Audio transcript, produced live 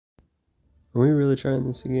Are we really trying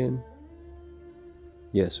this again?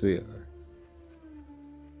 Yes, we are.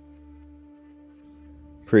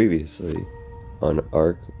 Previously on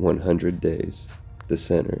Arc 100 Days, the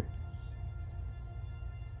center.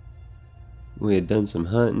 We had done some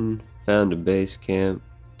hunting, found a base camp,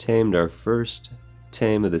 tamed our first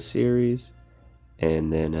tame of the series,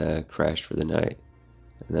 and then crashed for the night.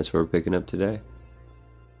 And that's where we're picking up today.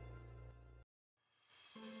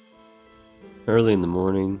 Early in the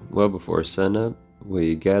morning, well before sunup,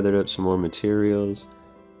 we gathered up some more materials,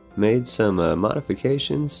 made some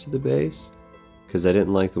modifications to the base, because I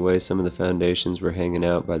didn't like the way some of the foundations were hanging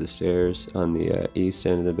out by the stairs on the east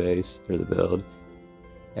end of the base, or the build.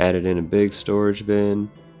 Added in a big storage bin,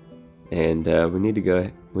 and we need to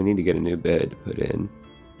get a new bed to put in.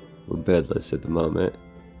 We're bedless at the moment,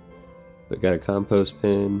 but got a compost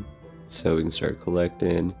bin so we can start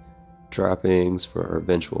collecting droppings for our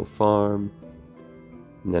eventual farm.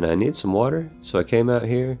 And then I need some water, so I came out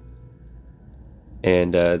here,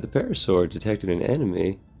 and the parasaur detected an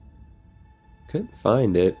enemy. Couldn't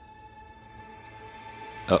find it.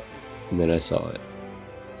 Oh, and then I saw it.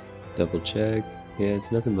 Double check. Yeah,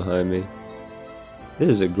 it's nothing behind me. This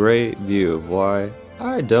is a great view of why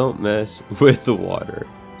I don't mess with the water.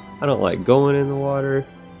 I don't like going in the water.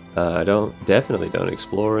 I definitely don't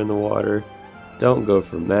explore in the water. Don't go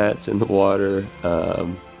for mats in the water.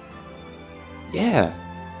 Yeah,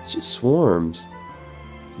 it's just swarms.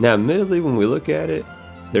 Now, admittedly, when we look at it,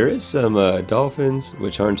 there is some dolphins,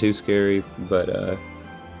 which aren't too scary, but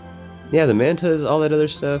yeah, the mantas, all that other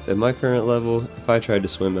stuff, at my current level, if I tried to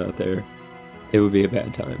swim out there, it would be a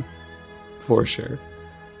bad time, for sure.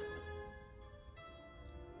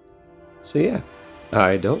 So yeah,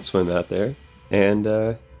 I don't swim out there, and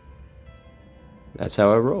that's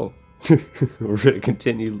how I roll. We're going to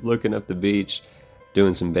continue looking up the beach,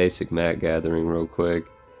 doing some basic mat gathering real quick.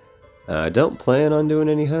 I don't plan on doing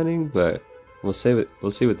any hunting, but we'll see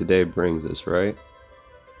what the day brings us, right?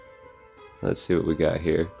 Let's see what we got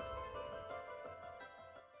here.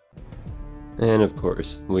 And of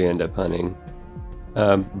course, we end up hunting.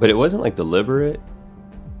 But it wasn't like deliberate.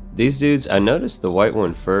 These dudes, I noticed the white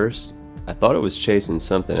one first. I thought it was chasing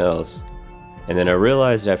something else. And then I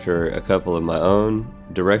realized after a couple of my own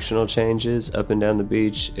directional changes up and down the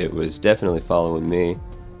beach, it was definitely following me.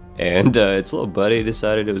 And its little buddy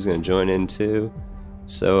decided it was going to join in too.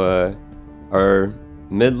 So our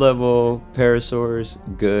mid-level parasaurs,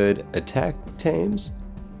 good attack tames?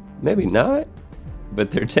 Maybe not,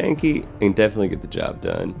 but they're tanky and definitely get the job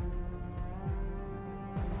done.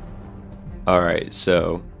 Alright,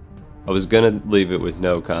 so I was gonna leave it with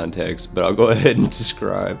no context, but I'll go ahead and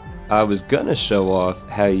describe. I was gonna show off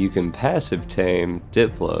how you can passive tame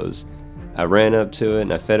Diplos. I ran up to it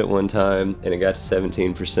and I fed it one time and it got to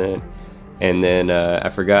 17%, and then I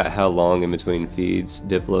forgot how long in between feeds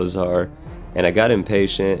Diplos are, and I got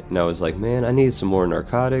impatient and I was like, man, I need some more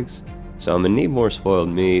narcotics, so I'm gonna need more spoiled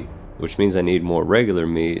meat, which means I need more regular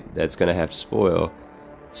meat that's gonna have to spoil.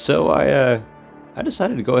 So I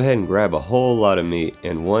decided to go ahead and grab a whole lot of meat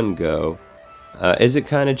in one go. Is it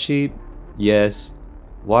kind of cheap? Yes.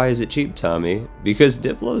 Why is it cheap, Tommy? Because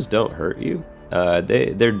Diplos don't hurt you.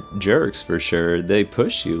 They're jerks for sure. They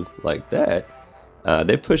push you like that.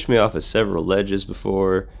 They pushed me off of several ledges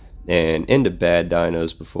before and into bad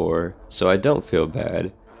dinos before, so I don't feel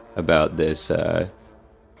bad about this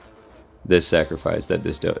this sacrifice that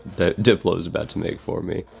this Diplo is about to make for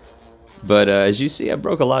me. But as you see, I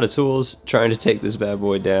broke a lot of tools trying to take this bad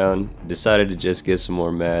boy down. Decided to just get some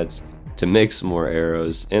more mats to make some more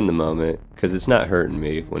arrows in the moment, because it's not hurting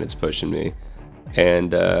me when it's pushing me.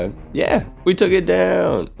 And yeah, we took it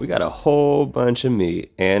down. We got a whole bunch of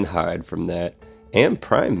meat and hide from that, and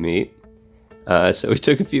prime meat. So we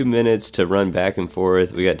took a few minutes to run back and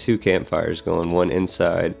forth. We got 2 campfires going, one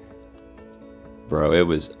inside. Bro, it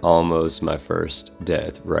was almost my first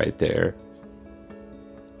death right there.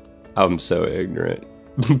 I'm so ignorant.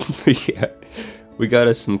 Yeah, we got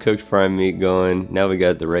us some cooked prime meat going. Now we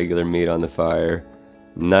got the regular meat on the fire.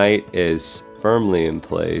 Night is firmly in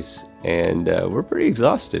place, and we're pretty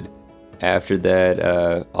exhausted after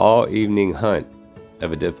that all evening hunt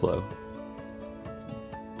of a Diplo.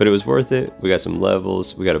 But it was worth it. We got some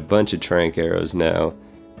levels. We got a bunch of trank arrows now,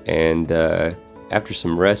 and after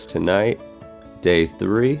some rest tonight, day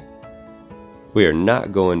 3, we are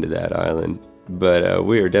not going to that island. But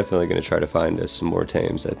we are definitely going to try to find us some more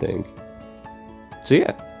tames, I think. So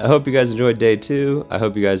yeah, I hope you guys enjoyed day 2. I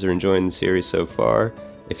hope you guys are enjoying the series so far.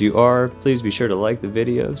 If you are, please be sure to like the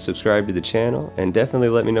video, subscribe to the channel, and definitely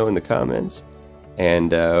let me know in the comments.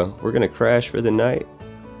 And we're going to crash for the night,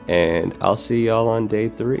 and I'll see y'all on day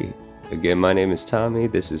 3. Again, my name is Tommy.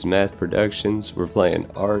 This is Math Productions. We're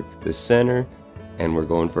playing Ark, the Center, and we're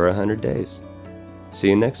going for 100 days. See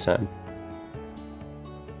you next time.